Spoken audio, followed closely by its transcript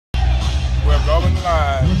Going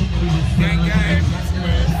live. Gang gang.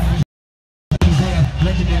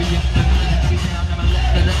 Legendary,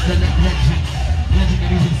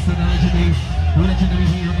 legendary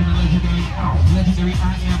hero in the legendary, legendary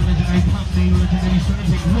I am, legendary company, legendary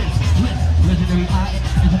surging, legendary I am,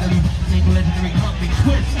 legendary thing, legendary company,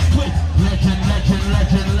 legend,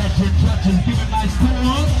 judges, giving my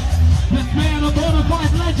score. This man, a bona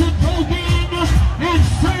fide legend, voguing and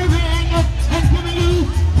serving and giving you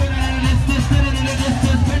this,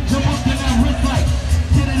 Benjamin to that wrist light.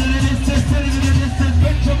 This,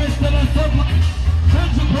 Benjamin to the subline.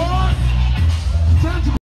 Turns across.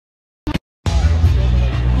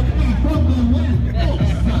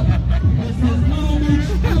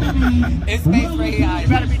 It's space right here. You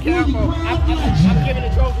better be careful. I'm giving the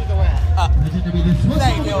trophies away.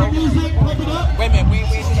 Thank you. Wait a minute. We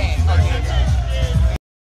stand. Okay.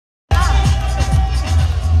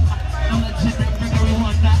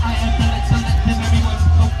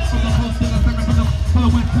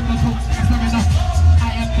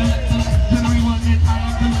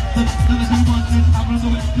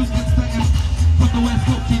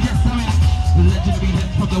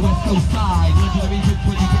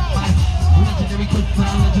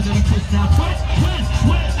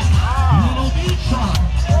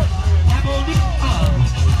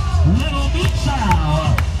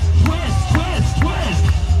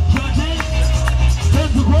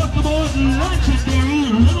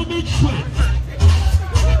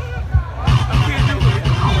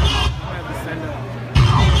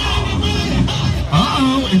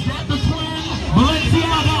 Is that the twin?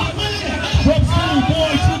 Balenciaga! From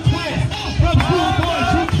Schoolboy to Twist! From Schoolboy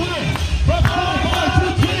to Twist! From Schoolboy to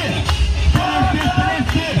Twist! From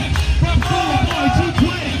Schoolboy to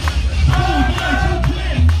Twist! Schoolboy to Twist! Schoolboy to Twist!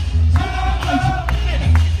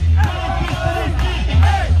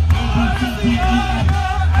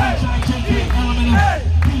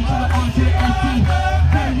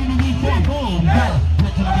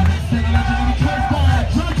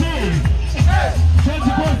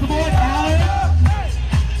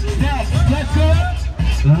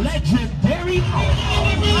 Legendary.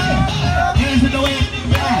 Hands in the way.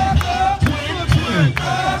 Back. Twin 2.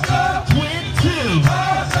 Twin 2.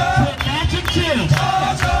 Twin magic 2. Twin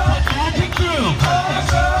magic through.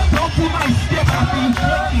 Don't do my step after you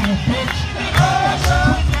kick me, bitch.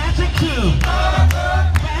 Twin magic 2.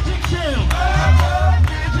 Magic 2.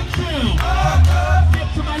 Magic 2. Step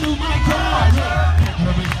to my new mic on. Get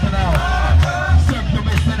your wrist out. Serve your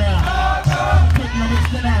wrist out. Get your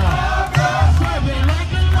wrist out.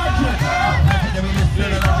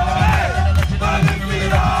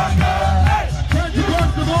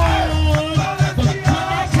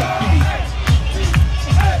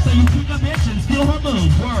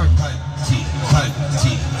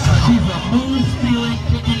 She's a moon-stealing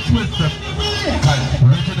kicking twister.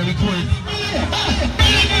 Legendary twist.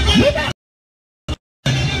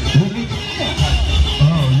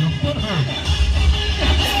 Oh, your foot hurt.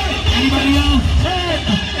 Anybody else? 10,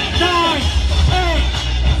 9, 8,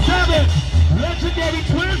 7. Legendary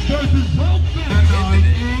twist versus Broken. 9,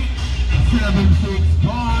 8, 7, 6,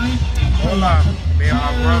 5. Hola, me and my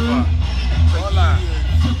brother. Hola.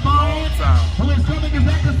 Who is coming is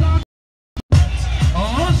that Cassandra?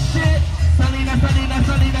 Oh shit! Selena.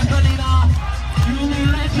 You new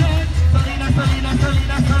legend. Selena.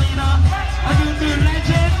 A new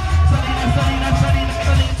legend. Selena.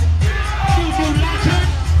 You new legend.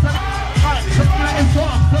 Selena is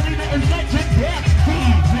off. Selena is legendary.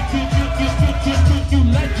 You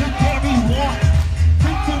legendary one.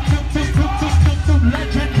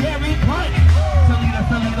 Legendary one.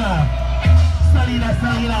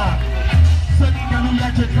 Selena, new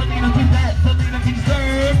legend. Selena do that. Selena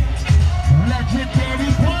deserve.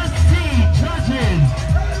 Legendary pussy. Judges.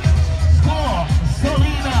 Score.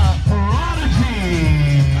 Selena Prodigy.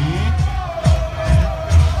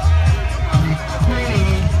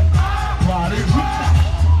 Pretty. Prodigy.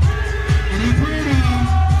 Pretty.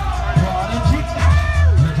 Prodigy.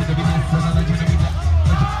 Legendary this and a legendary that.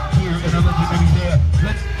 Legend here and a legendary there.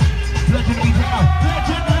 Legendary down.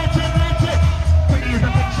 Legend. Pretty as a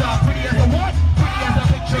picture. Pretty as a what? Pretty as a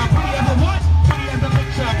picture. Pretty as a what? Pretty as a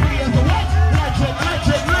picture. Pretty as a what? Legend. Pretty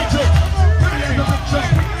as a picture.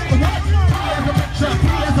 What? Pretty as a picture.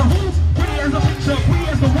 Pretty as a who? Pretty as a picture. Pretty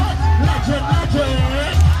as a what? Legend.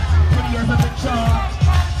 Pretty as a picture.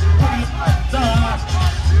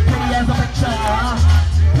 Pretty as a picture.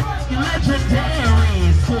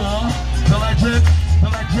 Legendary score. The legend.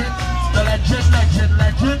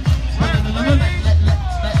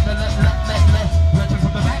 Legend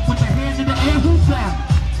from the back with the hands in the air. Who's that?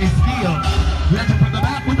 It's Neil. Legend from the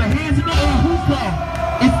back with the hands in the air. Who's that?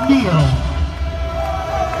 It's Neil.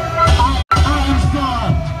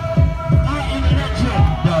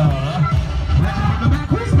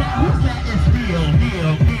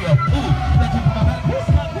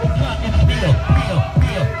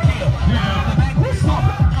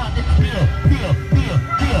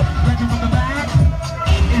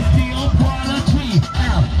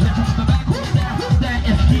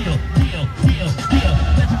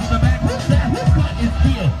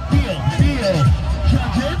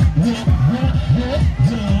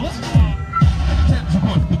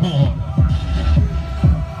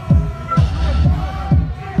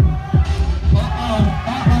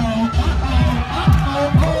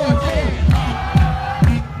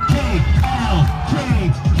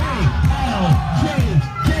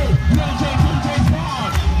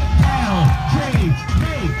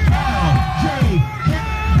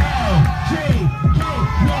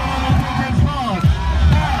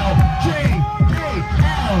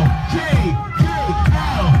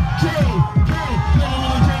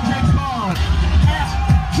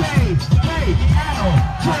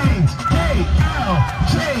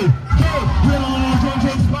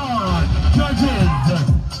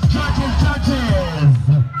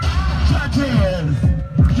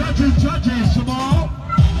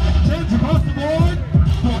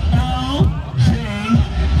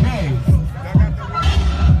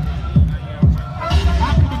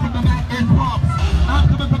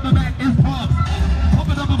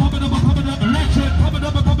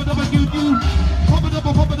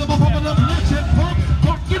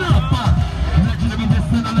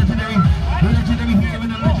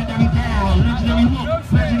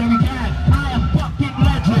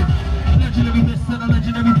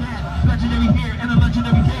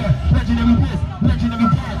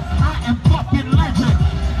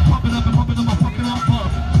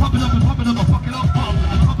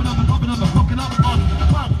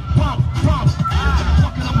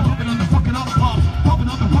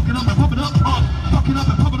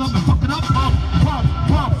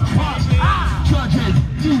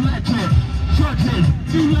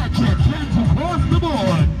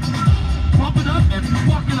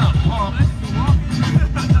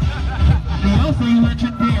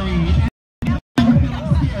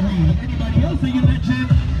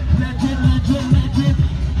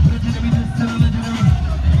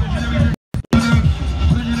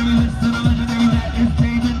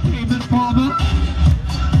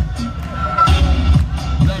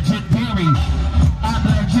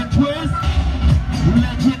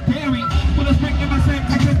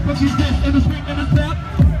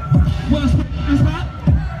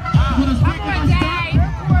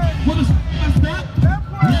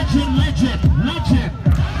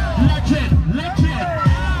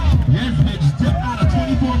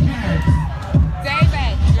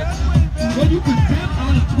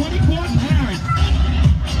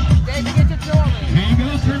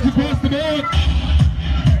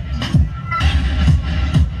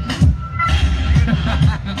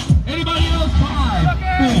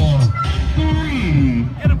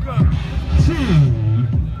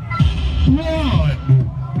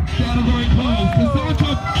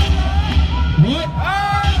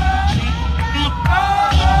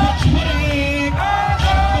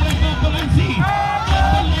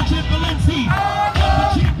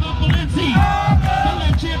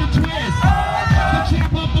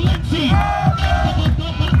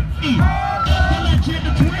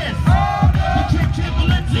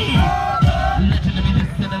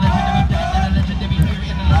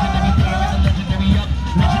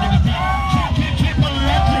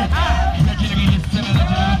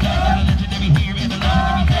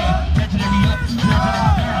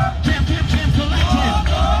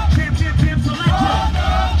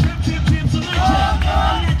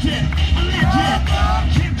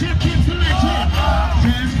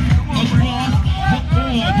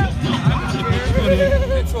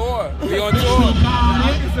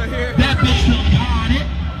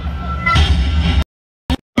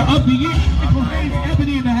 of the year. April Hayes,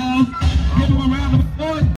 Ebony in the house. Give him a round of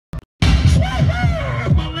applause.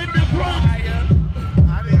 Melinda Brooks.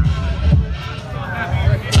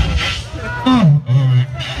 All right.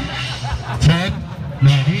 10,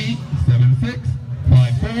 9, 8, 7, 6,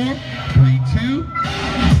 5, 4, 3, 2,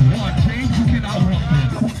 1. James, you cannot walk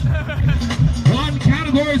this. One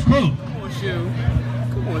category is closed. Come on, Shoe.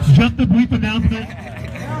 Just a brief announcement.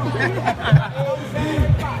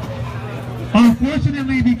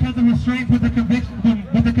 Unfortunately, because of restraints with the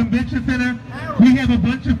convention center, we have a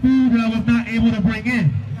bunch of food that I was not able to bring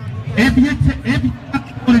in. If you're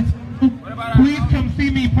please come see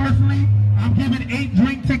me personally. I'm giving 8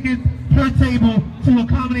 drink tickets per table to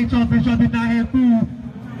accommodate y'all since y'all did not have food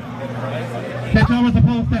that y'all were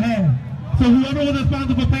supposed to have. So whoever was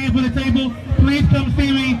responsible for paying for the table, please come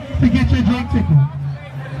see me to get your drink ticket.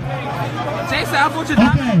 Jason, I'll put your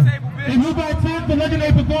dime on the table, bitch. If you buy 10 for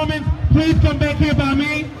legendary performance, please come back here by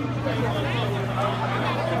me.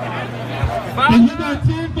 If you got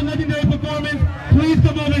 10 for legendary performance, please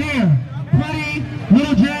come over here. Buddy,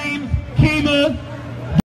 Little James, Kima,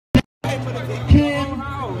 Kim,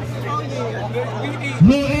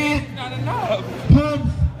 Lil Ed,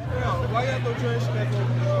 Pumps.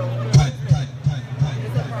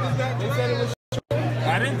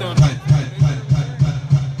 I didn't do that.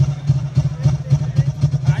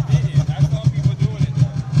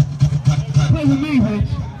 Play with me, bitch.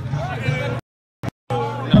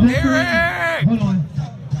 Eric! Hold on.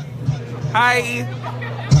 Heidi.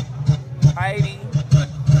 Heidi.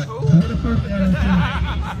 You're the first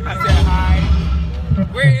I said hi.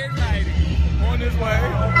 Where is Heidi? On his way.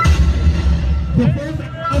 The first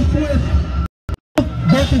twist.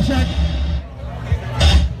 Birthday shot.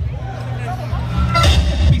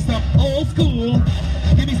 Give me some old school.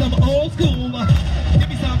 Give me some old school. Give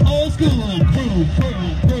me some old school. Brew, brew,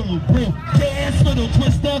 brew, brew. Dance, little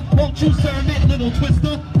twister. Won't you serve it, little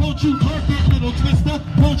twister? Won't you work it, little twister?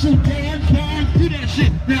 Won't you dance, dance? Do that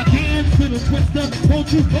shit. Now dance, little twister.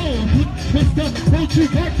 Won't you go, little twister? Won't you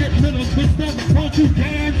work it, little twister? Won't you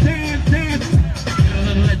dance, dance, dance? Battle of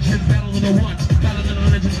the legends, battle of the one. Battle of the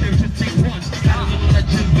legends, there just take one. Battle of the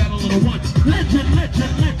legends, battle of the one. Legend,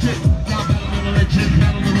 legend, legend. Now battle of the legends,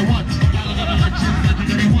 battle of the one. Battle of the legends,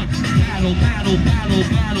 legendary one. Battle, battle, battle,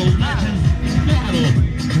 battle, legends, battle.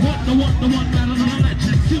 One to one to one, battle of the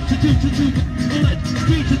legends. 2 to 2 to 2, the legends.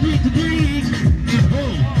 3 to 3 to 3. And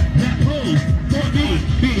hold, that hold for me,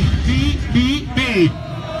 me.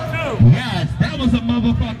 Yes, that was a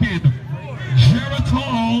motherfucking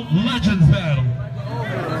Geritol Legends battle.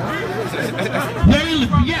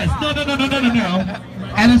 Yes, no.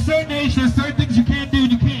 At a certain age, there's certain things you can't do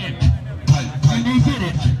and you can't. And they did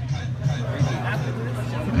it.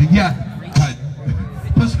 Yeah.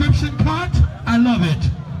 Prescription cut? I love it.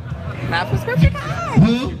 Not prescription card.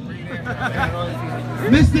 Who?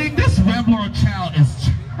 This thing, this Revlon child is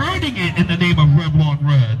turning it in the name of Revlon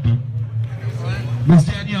Red. Miss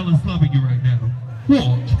Danielle is loving you right now.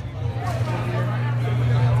 What?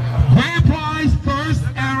 Grand prize, first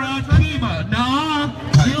era Kima. Nah,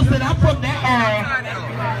 Neil said I'm from that era.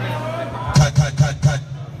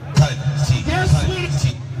 Yes,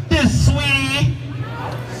 sweetie. Yes, sweetie.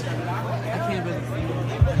 I can't really see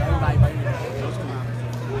everybody right here.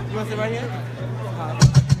 You want to sit right here?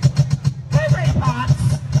 Hey, Potts.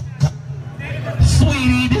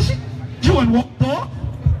 Sweetie, did she join walked off?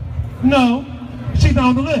 No, she's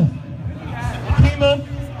on the list. Kima,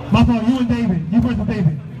 my fault, you and David. You versus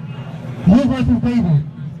David. You versus David.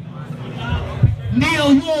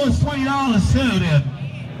 Neil, you owe us $20 too then.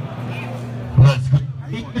 Let's go.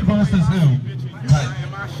 Ethan versus who?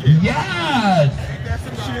 Yes!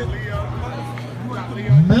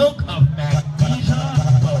 Milk of Magnesia.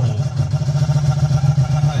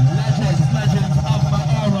 Legends of my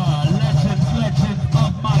era. Legends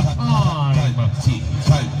of my time.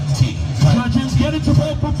 Legends, get into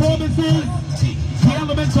both performances. The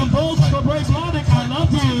elements of both for Brave Lonic, I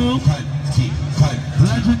love you.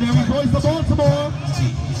 Legendary voice of Baltimore.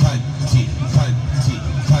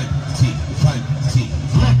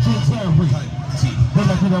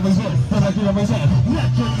 Legendary this, the legendary that.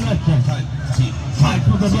 Legend. Fight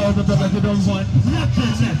for the world of the legendary one.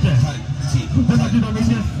 Legend. The legendary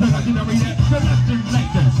this, the legendary that. The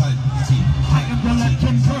legend. I am the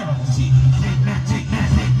legend girl.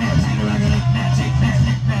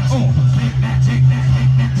 Oh.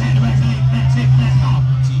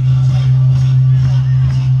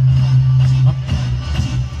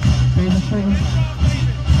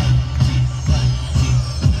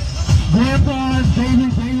 Grandpa's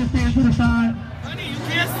David stand to the side. Honey, you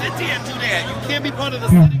can't sit here and do that. You can't be part of the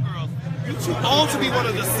city girls. You're too old to be one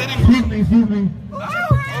of the city girls. Excuse me. Oh,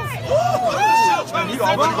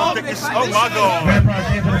 already gonna think it's, oh my God. Grand Prize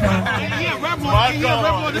stand to the front. Yeah,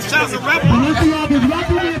 Rebel, this child's a rebel. The rest of y'all, if y'all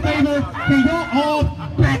do me a favor, can y'all all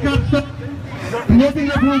back up some? Look in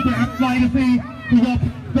your group for everybody to see. Can y'all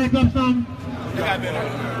back up some?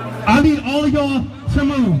 I need all of y'all to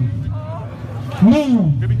move.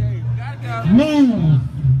 Move. Move.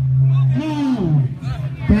 Move.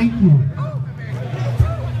 Thank you.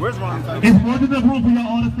 Where's Ron? It's more than enough room for y'all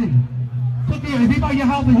all to see. Look here, is he by your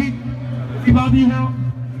house? Is he by your house?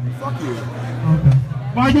 Fuck you. Okay.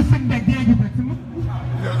 Why are you sitting back there? You back to me?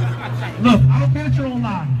 Look, I don't care that you're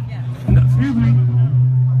online. Excuse me.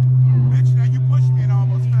 Bitch, now you pushed me and I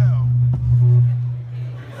almost fell.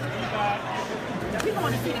 We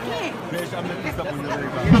want to see the king. Bitch, I messed this up on your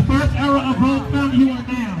leg. The first era of Road Fountain, you are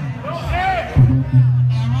now.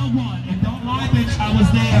 Era 1. And don't lie, bitch, I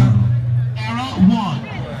was there. Era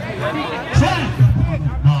 1. 10.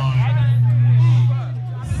 9.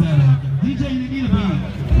 7. DJ, you need a beat.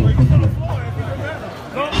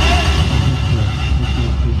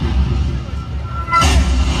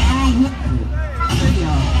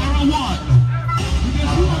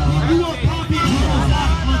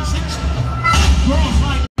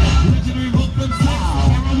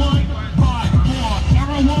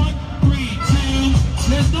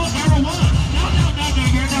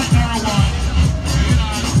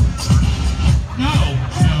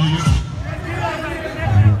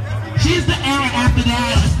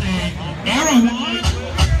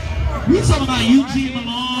 Eugene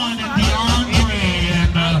Malone and DeAndre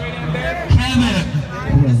and Kevin.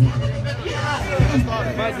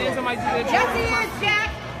 Yes, he is,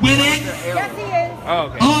 Jack. With it? Yes, he is. Oh,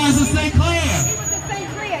 okay. Oh, it's a St. Clair. He was in St.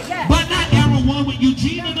 Clair, yes. But not era 1 with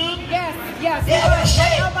Eugene and them? Yes, yes. He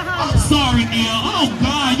was right behind I'm us. sorry, Neil. Oh,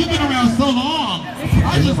 God, you've been around so long.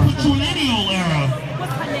 I just put you in any old era.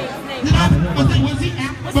 What's her name? Was he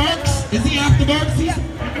after Burks? Is he after Burks?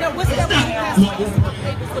 No, what's that one?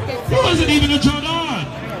 He wasn't even a Jordan.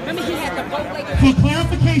 Remember he had the boat-legged. For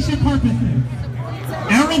clarification purposes,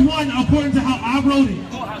 era 1, according to how I wrote it,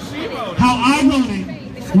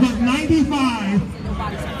 was 95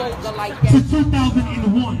 to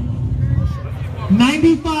 2001.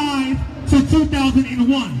 95 to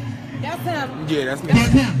 2001. That's him. Yeah, that's me.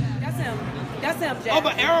 That's him. That's him. That's him, Jack. Oh,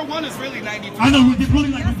 but Era 1 is really 92. I know, it's really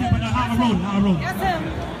like this, but how I wrote it. That's him.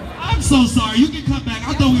 I'm so sorry. You can come back.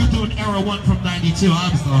 I thought we were doing era 1 from 92.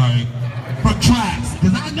 I'm sorry. From tracks.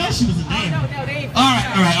 Because I know she was a name. No, they ain't. All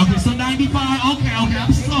right. Okay, so 95. Okay.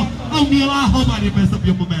 I'm slow. Oh, Neil, I hope I didn't mess up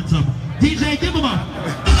your momentum. DJ, give him a...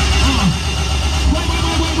 Wait.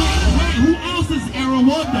 Who else is era 1,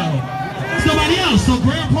 though? Somebody else. So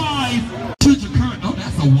Grand Prize to the current... Oh,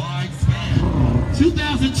 that's a wide span.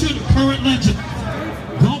 2002 to current legend.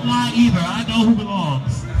 Don't lie either. I know who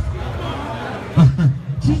belongs.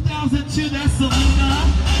 2002, that's Selena.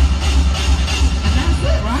 And that's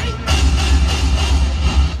it, right?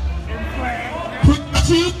 Pretty,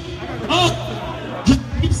 James.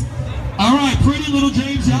 All right, Pretty Little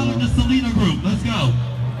James, y'all in the Selena group. Let's go.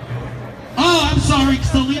 Oh, I'm sorry.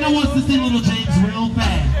 Selena wants to see Little James real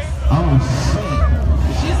fast. Oh,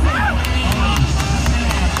 shit. She said,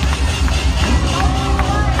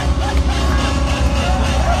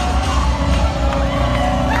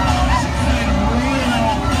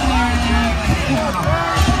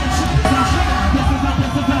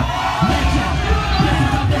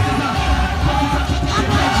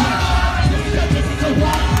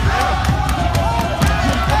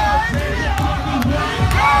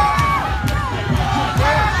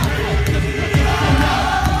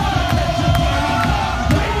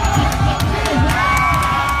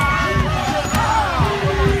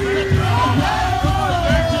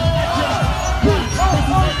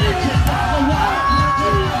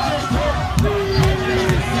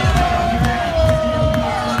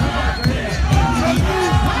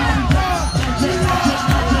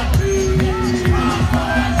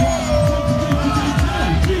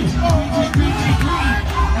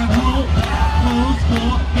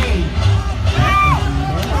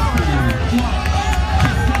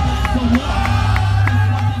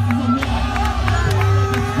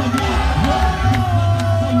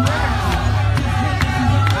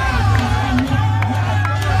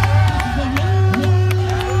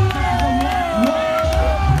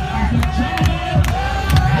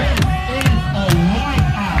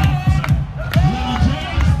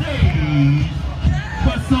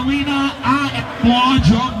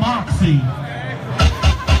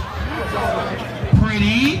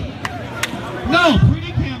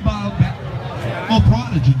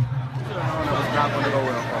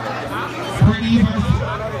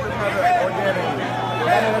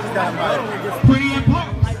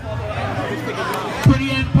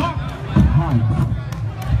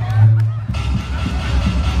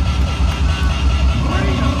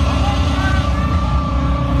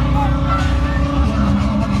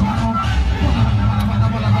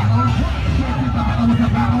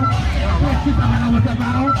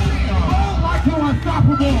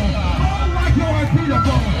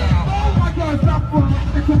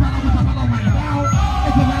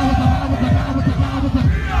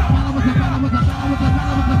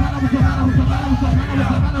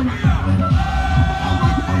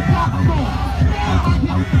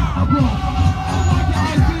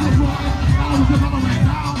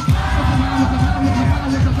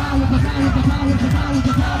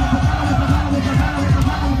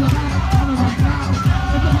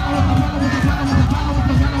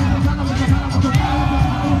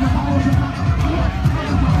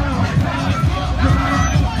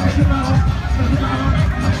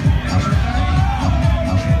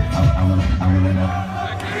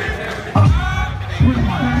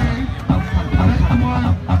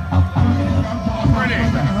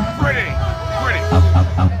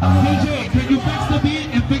 DJ, can you fix the beat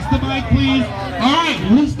and fix the mic, please? All right,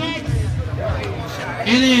 who's next?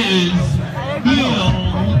 It is Neil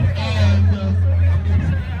and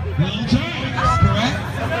Lil James, correct?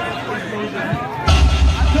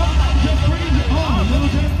 Lil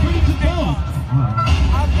James Pretty to go.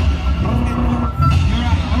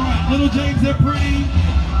 All right, Lil James and Pretty.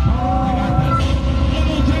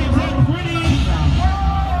 Lil James and Pretty.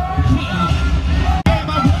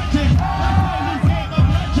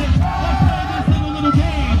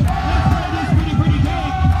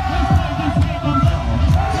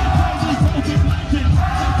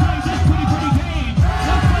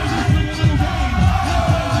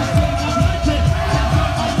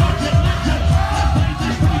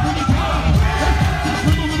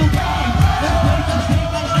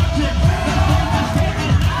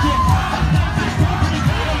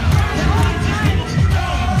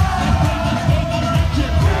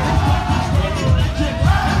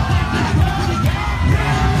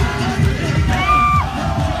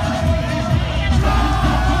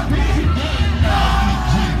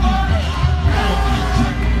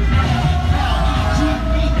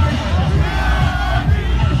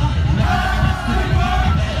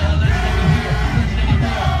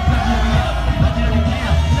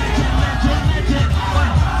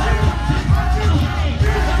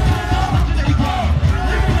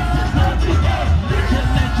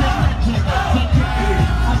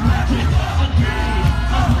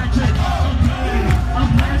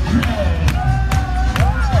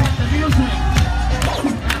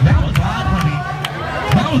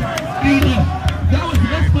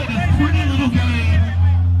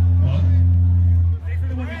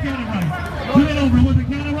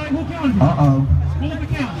 Uh-oh. What was the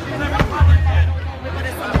count?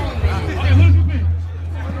 Okay, who's your pick?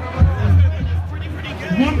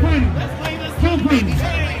 One Pretty. Two Pretty.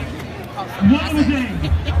 One Little James.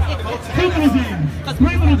 Two Little James.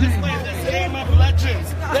 Three Little James. This game of legends.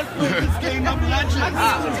 Let's play this game of legends.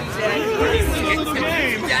 This is a little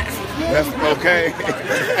game. That's okay.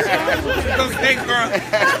 Okay, girl.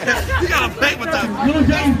 You gotta play with us. Little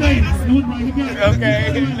James Davis. It was right again. Okay.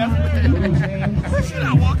 You're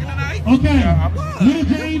not walking tonight? Okay. Little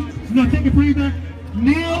James is gonna take a free back.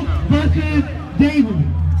 Neil versus David.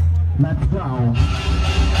 Let's go.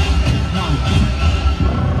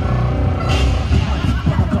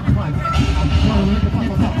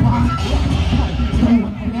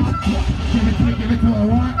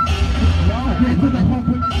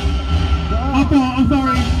 I'm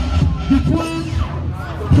sorry. The twins.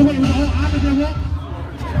 So wait, was the whole opposite that walk?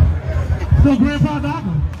 So Grandpa's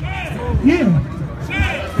opposite? Yeah.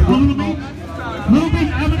 So Little Big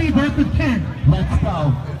Ebony versus Ken. Let's go.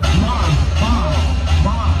 Mom.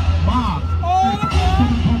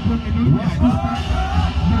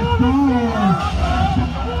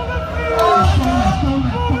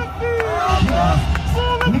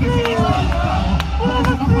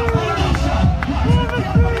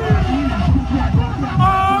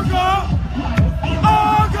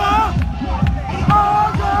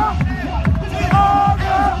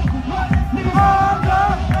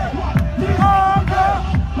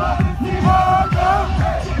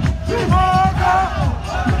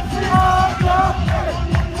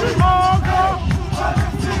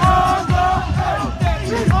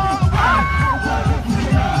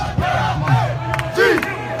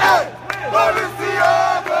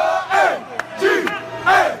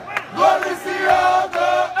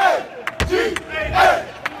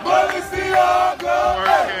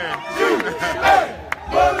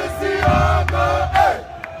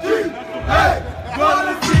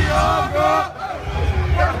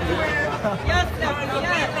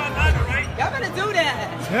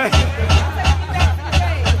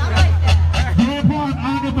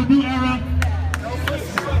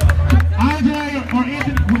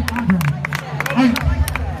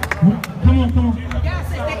 Come come on. Yes,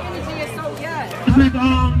 the energy is so good. This is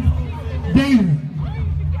David.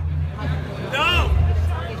 No.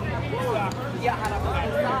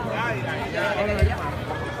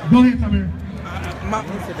 Go ahead, Samir.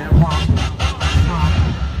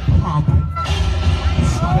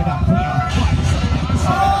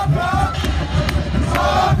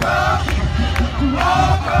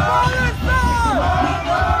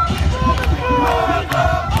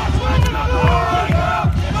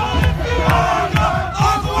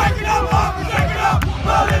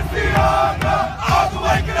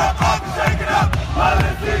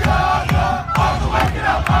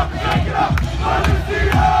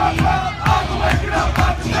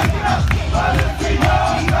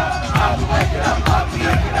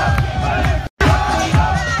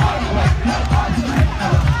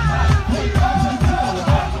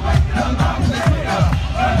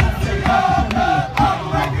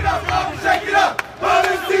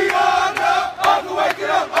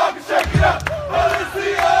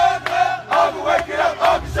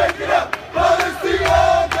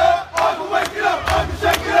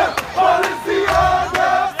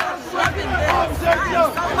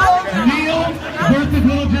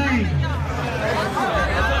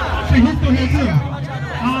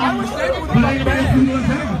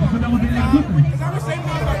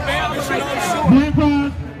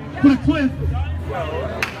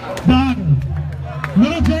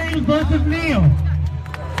 Little James versus Neil.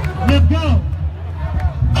 Let's go.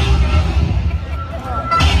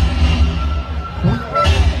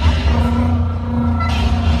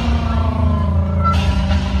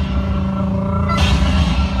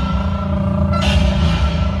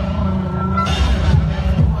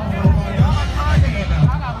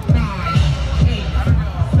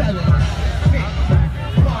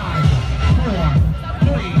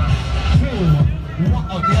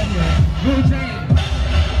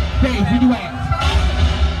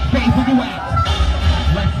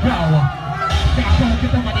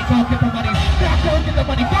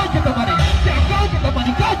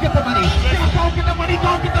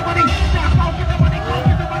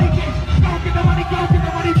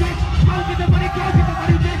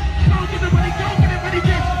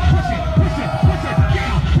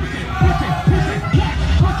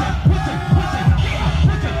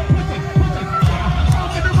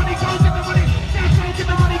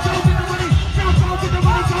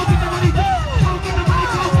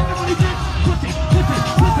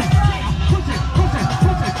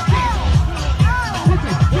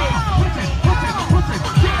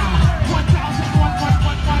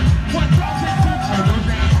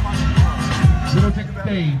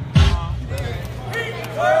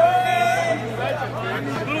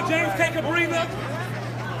 Little James, take a breather.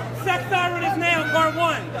 Sex Siren is now part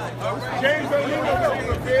 1.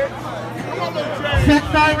 Sex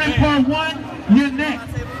Siren part 1, you're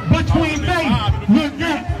next. Between Faith, you're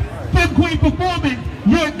next. Fifth Queen Performance,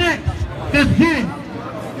 you're next. Let's get it.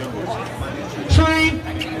 Train,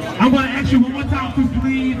 I'm going to ask you one more time to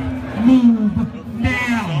please move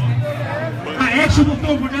now. I asked you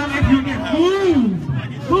before, but now I ask you again. Move.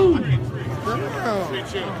 Move.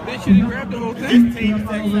 Bitch, you grabbed the whole thing.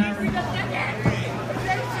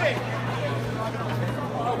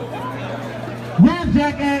 Where's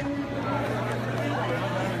Jack at?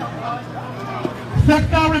 Sex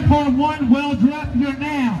Siren part 1, well dressed, you're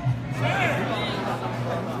now.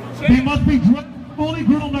 They must be fully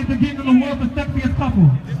groomed like they're getting in the world the sexiest couple.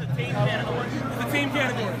 It's a team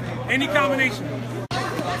category. Any combination.